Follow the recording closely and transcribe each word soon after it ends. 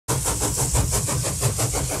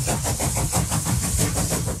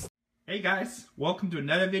Hey guys, welcome to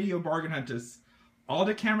another video of Bargain Hunters. All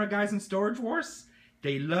the camera guys in Storage Wars,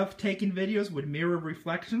 they love taking videos with mirror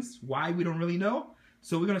reflections. Why, we don't really know.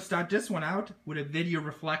 So we're going to start this one out with a video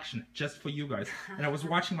reflection just for you guys. And I was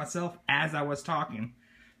watching myself as I was talking.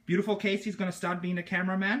 Beautiful Casey's going to start being the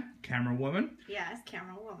cameraman, camera woman. Yes,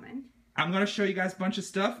 camera woman. I'm going to show you guys a bunch of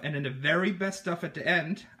stuff, and then the very best stuff at the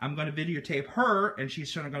end, I'm going to videotape her, and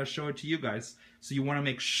she's going to show it to you guys. So you want to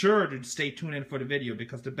make sure to stay tuned in for the video,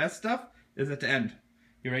 because the best stuff is at the end.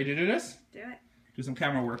 You ready to do this? Do it. Do some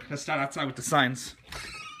camera work. Let's start outside with the signs.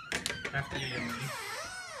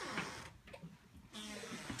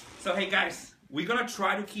 So hey guys, we're going to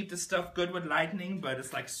try to keep this stuff good with lightning, but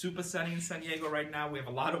it's like super sunny in San Diego right now. We have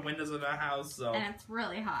a lot of windows in our house. So and it's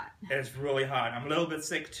really hot. It's really hot. I'm a little bit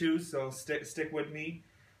sick too, so stick with me.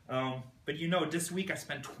 But you know, this week I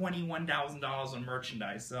spent $21,000 on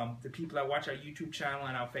merchandise. The people that watch our YouTube channel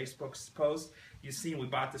and our Facebook post, you've seen we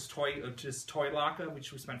bought this toy locker,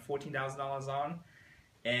 which we spent $14,000 on.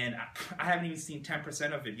 And I haven't even seen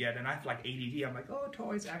 10% of it yet, and I have like ADD. I'm like, oh,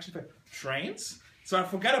 toys, action figures, trains? So I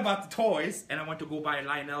forgot about the toys, and I went to go buy a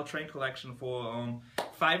Lionel train collection for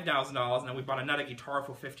 $5,000, and then we bought another guitar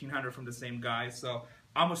for $1,500 from the same guy. So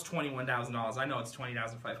almost $21,000. I know it's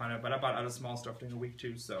 $20,500, but I bought other small stuff during the week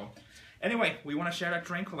too. So anyway, we want to share that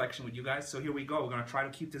train collection with you guys. So here we go. We're going to try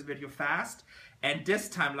to keep this video fast. And this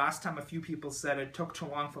time, last time a few people said it took too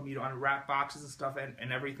long for me to unwrap boxes and stuff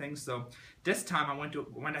and everything. So this time I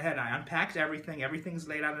went ahead and I unpacked everything. Everything's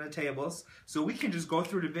laid out on the tables. So we can just go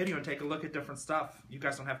through the video and take a look at different stuff. You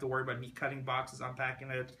guys don't have to worry about me cutting boxes, unpacking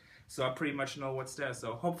it. So I pretty much know what's there.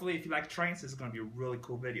 So hopefully if you like trains, this is going to be a really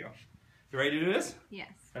cool video. You ready to do this? Yes.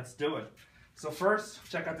 Let's do it. So first,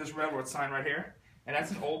 check out this railroad sign right here. And that's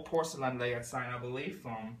an old porcelain layout sign, I believe.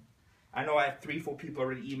 I know I have 3-4 people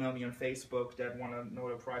already emailed me on Facebook that want to know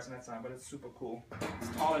the price on that sign, but it's super cool. It's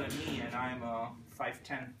taller than me, and I'm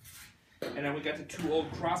 5'10". And then we got the 2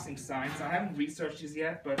 old crossing signs. I haven't researched these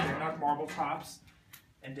yet, but they're not marble tops,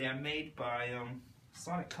 and they are made by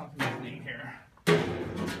Sonic Company name here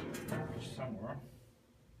somewhere.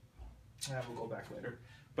 We'll go back later.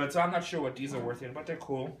 But so I'm not sure what these are worth yet, but they're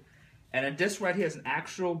cool. And then this right here is an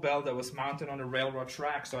actual bell that was mounted on the railroad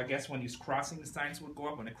track. So I guess when these crossing signs would go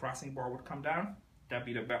up, when the crossing bar would come down, that'd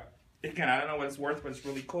be the bell. Again, I don't know what it's worth, but it's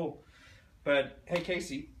really cool. But hey,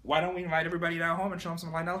 Casey, why don't we invite everybody down home and show them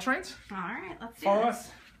some Lionel trains? All right, let's do For this.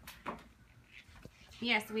 us.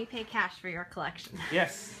 Yes, we pay cash for your collection.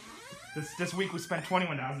 Yes. This week we spent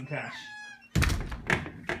 $21,000 cash.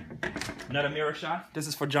 Another mirror shot. This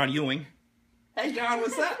is for John Ewing. Hey, John,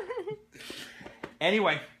 what's up?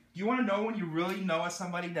 Anyway. You want to know when you really know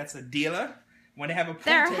somebody that's a dealer? When they have a pool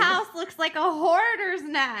Their table. house looks like a hoarder's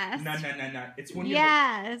nest. No. It's when you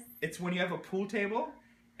it's when you have a pool table,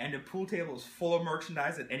 and the pool table is full of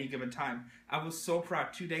merchandise at any given time. I was so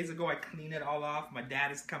proud. 2 days ago, I cleaned it all off. My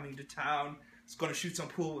dad is coming to town. He's going to shoot some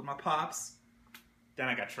pool with my pops. Then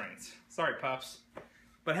I got trains. Sorry, pops.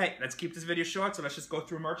 But hey, let's keep this video short, so let's just go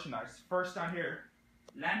through merchandise. First on here,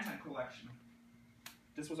 lantern collection.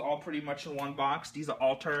 This was all pretty much in one box. These are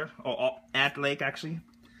at Lake actually.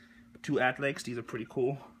 2 at Lakes. These are pretty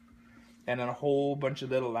cool. And then a whole bunch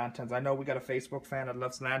of little lanterns. I know we got a Facebook fan that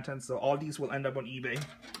loves lanterns, so all these will end up on eBay.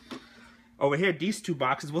 Over here, these 2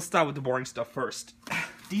 boxes. We'll start with the boring stuff first.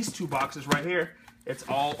 These 2 boxes right here, it's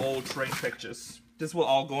all old train pictures. This will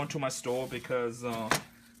all go into my store because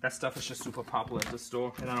that stuff is just super popular at the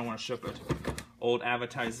store, and I don't want to ship it. Old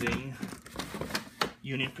advertising.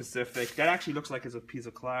 Union Pacific. That actually looks like it's a piece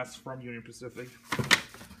of glass from Union Pacific.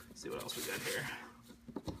 Let's see what else we got here.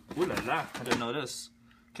 Ooh la la, I didn't know this.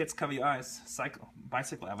 Kids, cover your eyes.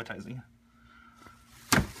 Bicycle advertising.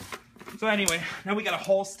 So anyway, now we got a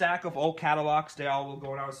whole stack of old catalogs. They all will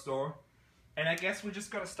go in our store. And I guess we just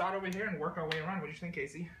gotta start over here and work our way around. What do you think,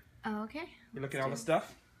 Casey? Okay. You look at all the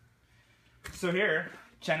stuff? So here,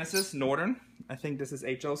 Genesis Northern. I think this is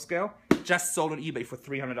HO scale. Just sold on eBay for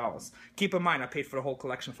 $300. Keep in mind, I paid for the whole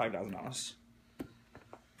collection $5,000.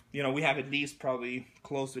 You know, we have at least probably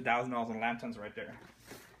close to $1,000 on lanterns right there.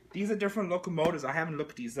 These are different locomotives. I haven't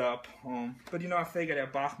looked these up, but you know, I figured they're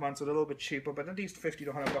Bachmann, so they're a little bit cheaper, but at least 50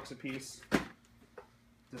 to 100 bucks a piece.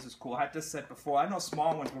 This is cool. I had this set before. I know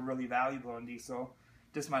small ones were really valuable on these, so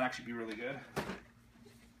this might actually be really good.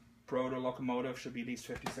 Proto locomotive should be at least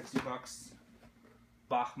 50, 60 bucks.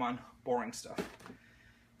 Bachmann, boring stuff.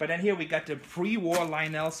 But then here we got the pre-war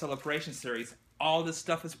Lionel Celebration Series. All this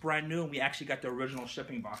stuff is brand new, and we actually got the original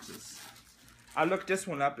shipping boxes. I looked this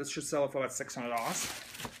one up. This should sell for about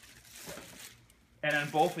 $600. And then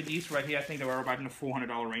both of these right here, I think they were about in the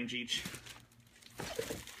 $400 range each.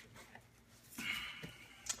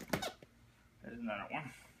 There's another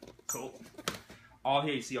one. Cool. All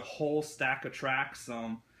here you see a whole stack of tracks.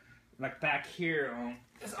 Like back here,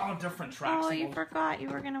 there's all different tracks. Oh, you forgot you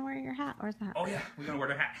were gonna wear your hat. Where's the hat? Oh yeah, we're gonna wear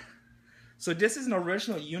the hat. So this is an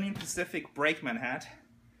original Union Pacific brakeman hat,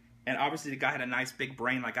 and obviously the guy had a nice big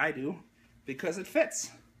brain like I do, because it fits.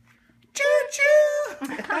 Choo choo! We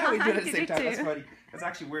do it at the same time. That's funny. That's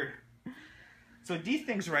actually weird. So these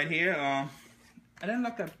things right here, I didn't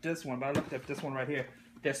look up this one, but I looked up this one right here.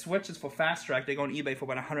 They're switches for Fast Track. They go on eBay for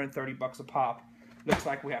about 130 bucks a pop. Looks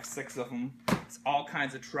like we have 6 of them. It's all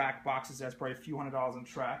kinds of track boxes. That's probably a few $100s in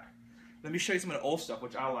track. Let me show you some of the old stuff,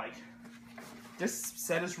 which I like. This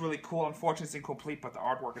set is really cool. Unfortunately, it's incomplete, but the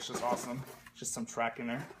artwork is just awesome. Just some track in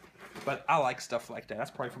there. But I like stuff like that.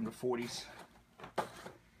 That's probably from the 40s.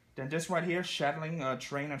 Then this right here, Shetland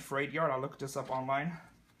Train and Freight Yard. I looked this up online.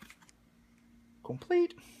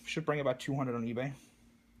 Complete. Should bring about 200 on eBay.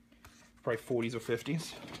 Probably 40s or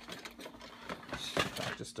 50s.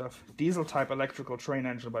 Back to stuff. Diesel type electrical train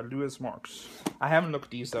engine by Lewis Marks. I haven't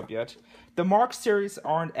looked these up yet. The Marks series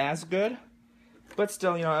aren't as good, but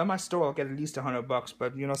still, you know, at my store I'll get at least 100 bucks.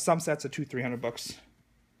 But you know, some sets are 200-300 bucks.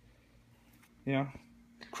 You know,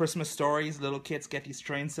 Christmas stories. Little kids get these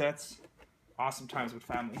train sets. Awesome times with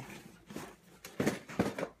family.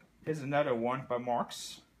 Here's another one by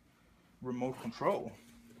Marks. Remote control.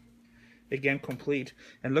 Again, complete.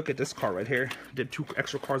 And look at this car right here. Did 2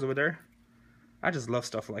 extra cars over there. I just love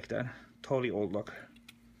stuff like that. Totally old look.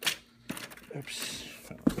 Oops.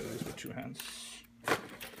 I'll do this with 2 hands.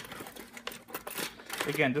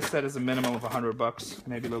 Again, this set is a minimum of 100 bucks,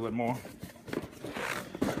 maybe a little bit more.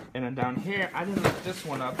 And then down here, I didn't look this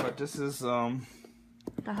one up, but this is the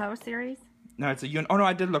Ho series. No, it's a oh no,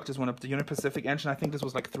 I did look this one up. The Union Pacific engine. I think this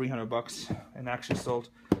was like 300 bucks, and actually sold.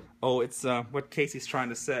 Oh, it's what Casey's trying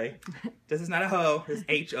to say. This is not a Ho,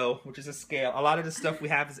 it's HO, which is a scale. A lot of the stuff we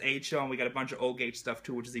have is HO, and we got a bunch of O gauge stuff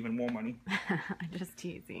too, which is even more money. I'm just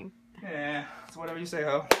teasing. Yeah, so whatever you say,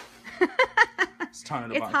 Ho. It's ton of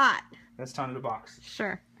the box. It's hot. That's ton of the box.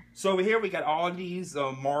 Sure. So over here we got all these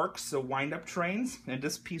Marks wind-up trains, and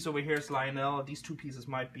this piece over here is Lionel. These 2 pieces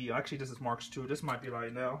might be, actually this is Marks too. This might be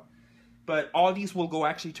Lionel. But all these will go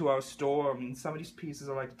actually to our store. I mean, some of these pieces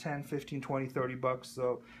are like 10, 15, 20, 30 bucks.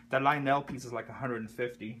 So that Lionel piece is like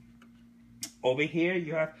 150. Over here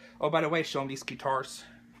you have, oh, by the way, show them these guitars.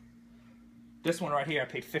 This one right here I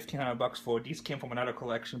paid 1,500 bucks for. These came from another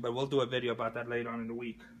collection, but we'll do a video about that later on in the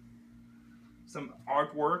week. Some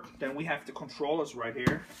artwork. Then we have the controllers right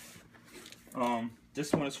here.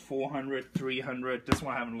 This one is 400, 300. This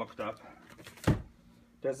one I haven't looked up.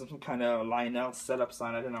 There's some kind of Lionel setup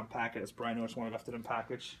sign. I didn't unpack it. It's brand new. I just want to left it in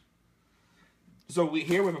package. So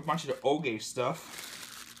here we have a bunch of the O gauge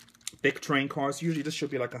stuff. Big train cars. Usually this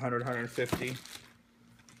should be like 100, 150.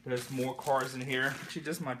 There's more cars in here. Actually,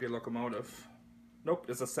 this might be a locomotive. Nope,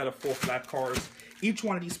 there's a set of 4 flat cars. Each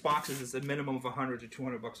one of these boxes is a minimum of 100 to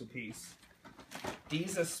 200 bucks a piece.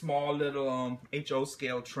 These are small little HO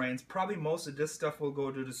scale trains. Probably most of this stuff will go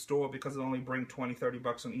to the store because it only bring 20, 30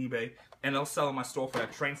 bucks on eBay. And they'll sell in my store for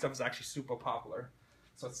that. Train stuff is actually super popular.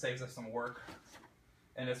 So it saves us some work.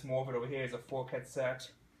 And there's more of it over here. It's a 4-cat set.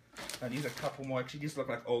 And these are a couple more. Actually, these look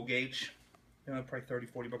like O gauge. You know, probably 30,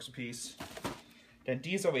 40 bucks a piece. Then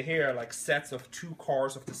these over here are like sets of 2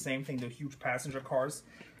 cars of the same thing. They're huge passenger cars.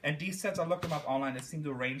 And these sets, I looked them up online. They seem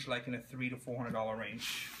to range like in a $300 to $400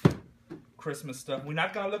 range. Christmas stuff. We're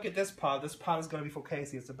not going to look at this pile. This pile is going to be for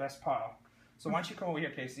Casey. It's the best pile. So why don't you come over here,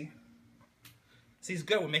 Casey? See, it's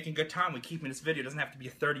good. We're making good time. We're keeping this video. It doesn't have to be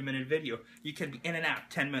a 30-minute video. You can be in and out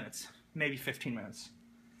 10 minutes, maybe 15 minutes.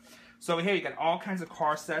 So over here, you got all kinds of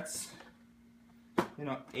car sets. You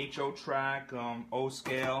know, HO track, O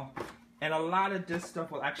scale. And a lot of this stuff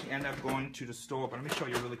will actually end up going to the store. But let me show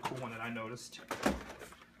you a really cool one that I noticed.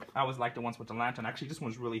 I always like the ones with the lantern. Actually, this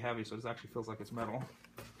one's really heavy, so this actually feels like it's metal.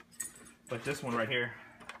 But this one right here,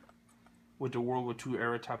 with the World War II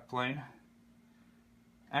era type plane.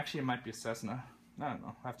 Actually, it might be a Cessna. I don't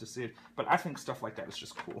know. I have to see it. But I think stuff like that is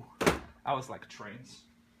just cool. I always like trains.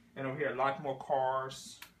 And over here, a lot more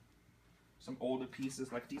cars. Some older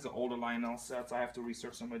pieces. Like these are older Lionel sets. I have to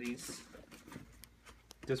research some of these.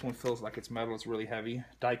 This one feels like it's metal. It's really heavy.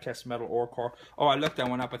 Die-cast metal ore car. Oh, I looked that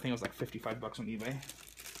one up. I think it was like 55 bucks on eBay.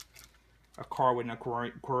 A car with an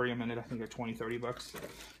aquarium in it, I think they're 20, 30 bucks.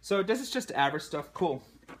 So this is just average stuff. Cool.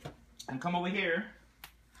 And come over here.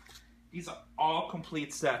 These are all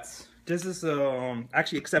complete sets. This is,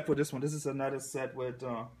 actually, except for this one, this is another set with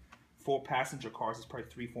 4 passenger cars. It's probably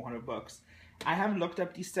 300, 400 bucks. I haven't looked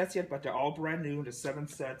up these sets yet, but they're all brand new. There's 7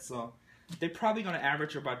 sets, so they're probably going to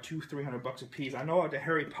average about 200-300 bucks a piece. I know the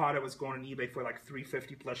Harry Potter was going on eBay for like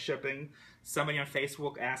 $350 plus shipping. Somebody on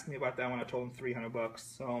Facebook asked me about that one. I told them 300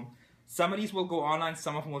 bucks. So Some of these will go online,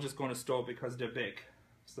 some of them will just go in the store because they're big.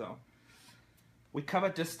 So we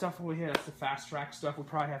covered this stuff over here. That's the fast track stuff. We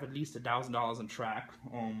probably have at least $1,000 in track.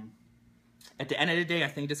 At the end of the day, I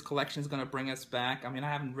think this collection is going to bring us back. I mean, I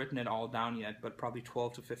haven't written it all down yet, but probably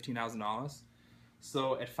 $12,000 to $15,000.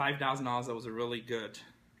 So at $5,000, that was a really good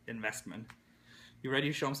investment. You ready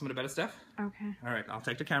to show them some of the better stuff? Okay. All right, I'll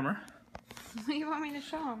take the camera. What do you want me to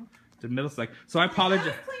show him? The middle side. So I apologize. I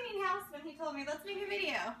was cleaning house when he told me, let's make a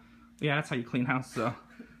video. Yeah, that's how you clean house. So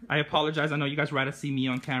I apologize. I know you guys rather see me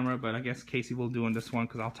on camera, but I guess Casey will do in this one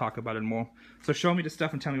because I'll talk about it more. So show me the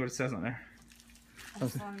stuff and tell me what it says on there.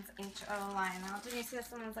 This one's H.O. Lionel. Did you see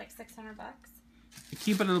this one was like $600?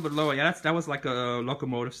 Keep it a little bit lower. Yeah, that was like a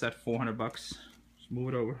locomotive set, $400. Just move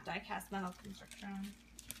it over. Die-cast metal construction.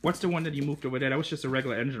 What's the one that you moved over there? That was just a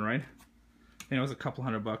regular engine, right? And it was a couple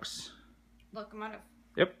 $100. Locomotive.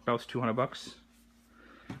 Yep, that was $200.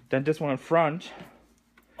 Then this one in front.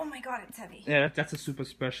 Oh my god, it's heavy. Yeah, that's a super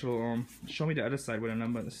special. Show me the other side where the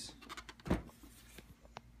number is.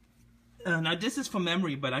 Now this is from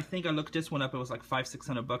memory, but I think I looked this one up. It was like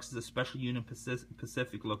 $500-600. It's a special Union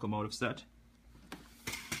Pacific locomotive set.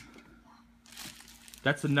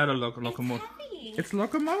 That's another locomotive. Heavy. It's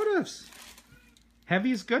locomotives.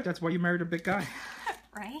 Heavy is good. That's why you married a big guy.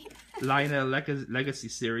 Right? Lionel Legacy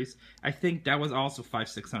series. I think that was also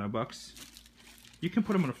 $500-600. You can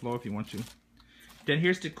put them on the floor if you want to. Then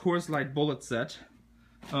here's the Coors Light Bullet set.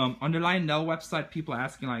 On the Lionel website, people are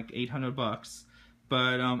asking like $800.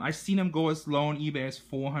 But I've seen them go as low on eBay as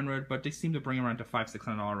 $400, but they seem to bring around the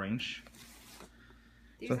 $500-600 range.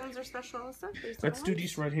 These ones are special also? Let's do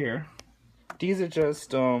these right here. These are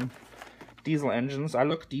just diesel engines. I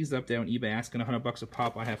looked these up there on eBay asking $100 a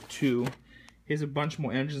pop. I have two. Here's a bunch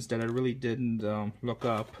more engines that I really didn't look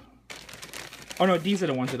up. Oh no, these are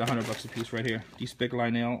the ones that are $100 a piece right here. These big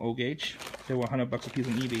Lionel O gauge. They were $100 a piece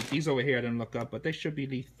on eBay. These over here I didn't look up, but they should be at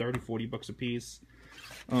least $30-40 a piece.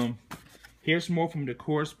 Here's more from the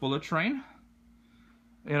Coors Bullet Train.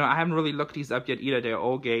 You know, I haven't really looked these up yet either. They're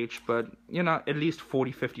O gauge, but you know, at least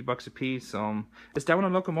 $40-50 a piece. Is that one a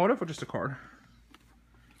locomotive or just a car?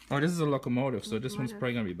 Oh, this is a locomotive, so this one's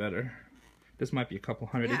probably gonna be better. This might be a couple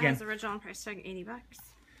hundred. Yeah, Again, it has original price tag $80.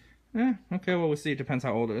 Yeah, okay, well we'll see. It depends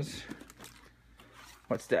how old it is.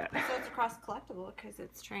 What's that? So it's a cross collectible because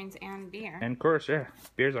it's trains and beer. And of course, yeah,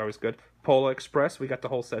 beer's always good. Polar Express, we got the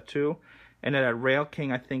whole set too. And then that Rail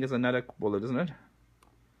King, I think, is another bullet, isn't it?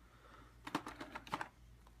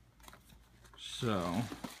 So.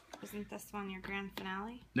 Isn't this one your grand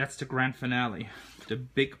finale? That's the grand finale. The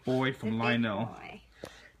big boy from Lionel. Boy.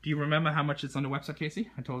 Do you remember how much it's on the website, Casey?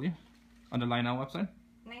 I told you. On the Lionel website?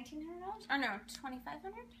 $1,900? Oh no, $2,500?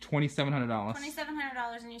 $2,700.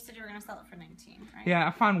 $2,700, and you said you were going to sell it for $19, right? Yeah,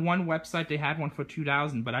 I found one website, they had one for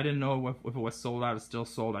 $2,000, but I didn't know if it was sold out. It's still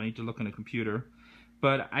sold. I need to look on the computer.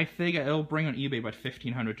 But I figure it'll bring on eBay about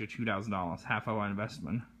 $1,500 to $2,000, half our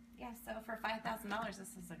investment. Yeah, so for $5,000, this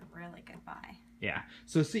is a really good buy. Yeah.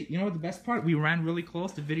 So see, you know what the best part? We ran really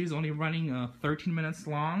close. The video's only running 13 minutes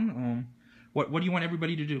long. What do you want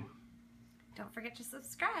everybody to do? Don't forget to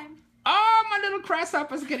subscribe. Oh, my little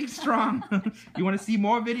grasshopper's getting strong. You want to see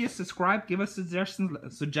more videos? Subscribe. Give us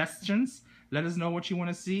suggestions. Let us know what you want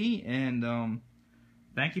to see. And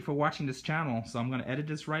thank you for watching this channel. So I'm going to edit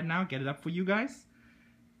this right now, get it up for you guys.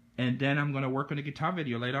 And then I'm going to work on a guitar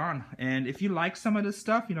video later on. And if you like some of this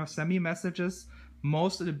stuff, you know, send me messages.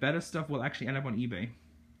 Most of the better stuff will actually end up on eBay.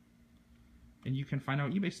 And you can find our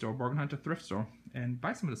eBay store, Bargain Hunter Thrift Store, and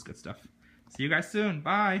buy some of this good stuff. See you guys soon.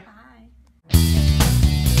 Bye. Bye.